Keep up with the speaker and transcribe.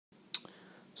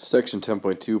Section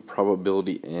 10.2,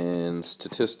 Probability and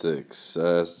Statistics.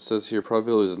 It says here,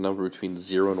 probability is a number between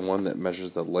 0 and 1 that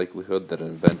measures the likelihood that an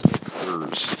event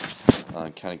occurs.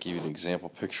 Kind of give you an example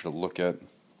picture to look at.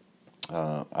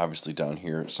 Obviously down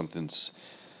here, something's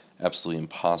absolutely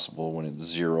impossible when it's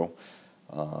 0.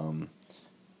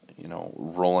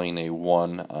 Rolling a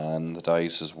 1 on the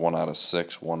dice is 1 out of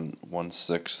 6,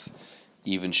 1/6.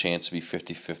 Even chance to be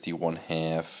 50-50,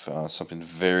 1/2. Something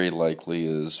very likely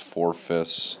is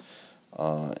 4/5,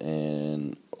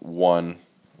 and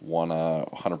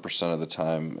 100% of the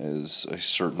time is a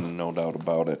certain, no doubt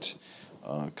about it,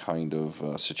 kind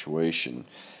of situation.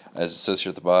 As it says here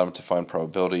at the bottom, to find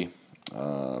probability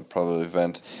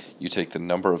event, you take the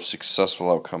number of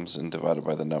successful outcomes and divide it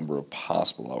by the number of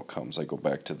possible outcomes. I go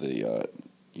back to the,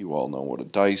 you all know what a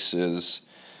dice is.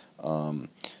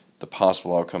 The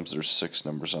possible outcomes, there's 6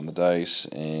 numbers on the dice,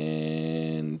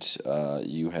 and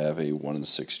you have a 1 in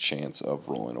 6 chance of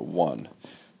rolling a 1.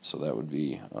 So that would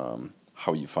be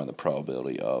how you find the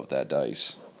probability of that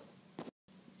dice.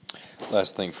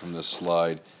 Last thing from this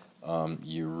slide,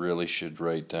 you really should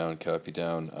write down, copy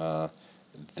down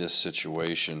this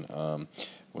situation.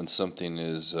 When something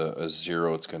is a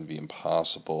 0, it's going to be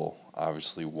impossible.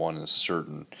 Obviously 1 is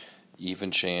certain. Even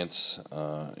chance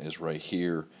is right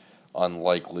here.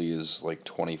 Unlikely is like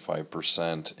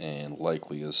 25%, and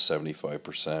likely is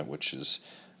 75%, which is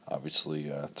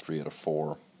obviously 3 out of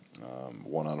 4,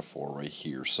 1 out of 4 right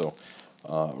here. So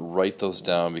write those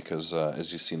down, because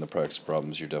as you see in the practice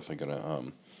problems, you're definitely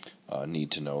going to need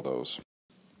to know those.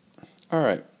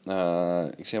 Alright,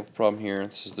 example problem here.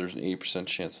 It says there's an 80%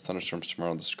 chance of thunderstorms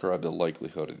tomorrow. Describe the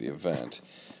likelihood of the event.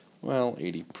 Well,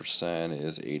 80%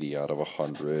 is 80 out of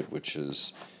 100, which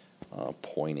is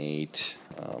 0.8,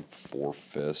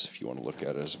 4/5, if you want to look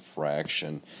at it as a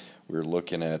fraction. We're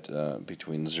looking at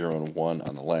between 0 and 1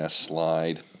 on the last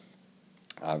slide.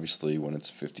 Obviously, when it's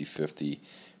 50-50,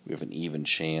 we have an even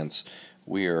chance.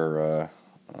 We are,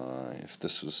 if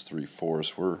this was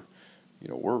 3/4, we're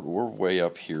way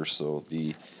up here. So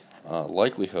the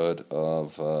likelihood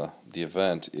of the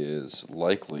event is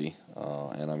likely,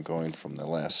 and I'm going from the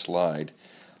last slide,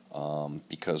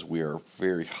 because we are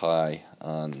very high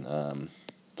on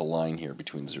the line here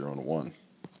between 0 and 1.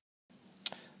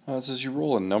 It says you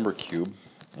roll a number cube,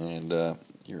 and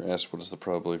you're asked what is the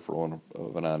probability for rolling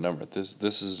of an odd number.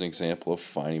 This is an example of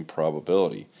finding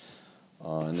probability.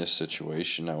 In this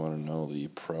situation, I want to know the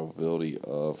probability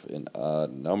of an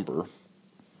odd number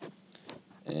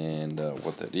and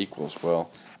what that equals.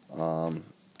 Well,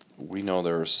 we know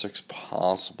there are 6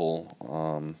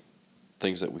 possible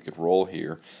things that we could roll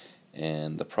here,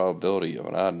 and the probability of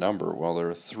an odd number, well, there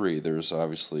are 3. There's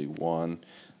obviously 1,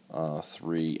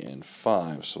 3, and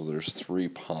 5, so there's 3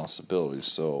 possibilities.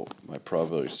 So my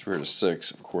probability is 3 to 6.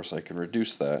 Of course, I can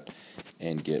reduce that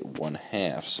and get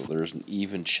 1/2. So there's an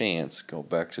even chance. Go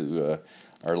back to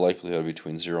our likelihood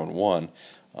between 0 and 1.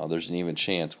 There's an even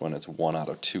chance when it's 1 out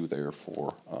of 2 there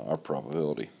for our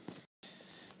probability.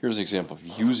 Here's an example of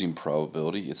using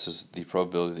probability. It says the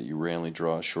probability that you randomly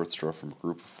draw a short straw from a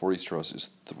group of 40 straws is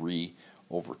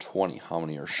 3/20. How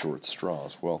many are short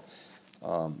straws? Well,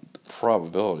 the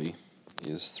probability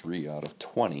is 3 out of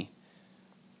 20.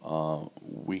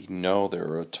 We know there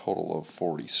are a total of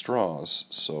 40 straws,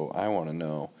 so I want to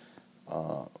know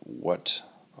what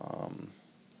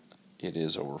it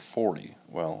is over 40.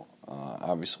 Well,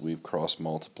 obviously we've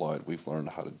cross-multiplied. We've learned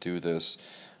how to do this.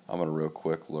 I'm going to real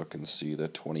quick look and see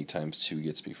that 20 times 2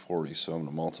 gets me 40, so I'm going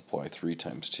to multiply 3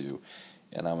 times 2,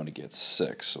 and I'm going to get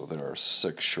 6. So there are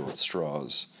 6 short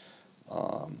straws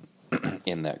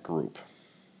in that group.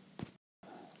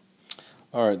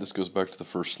 Alright, this goes back to the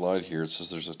first slide here. It says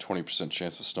there's a 20%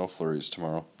 chance of snow flurries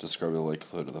tomorrow. Describe the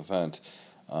likelihood of the event.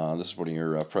 This is one of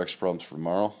your practice problems for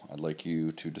tomorrow. I'd like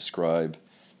you to describe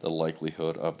the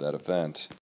likelihood of that event.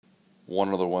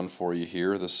 One other one for you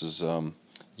here. This is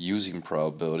using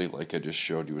probability, like I just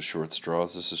showed you with short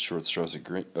straws. This is short straws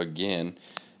again.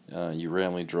 You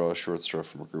randomly draw a short straw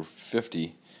from a group of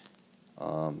 50.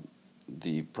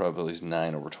 The probability is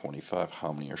 9/25.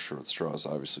 How many are short straws?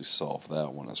 Obviously solve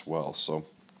that one as well. So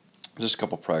just a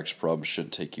couple practice problems.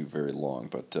 Shouldn't take you very long,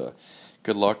 but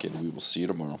good luck, and we will see you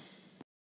tomorrow.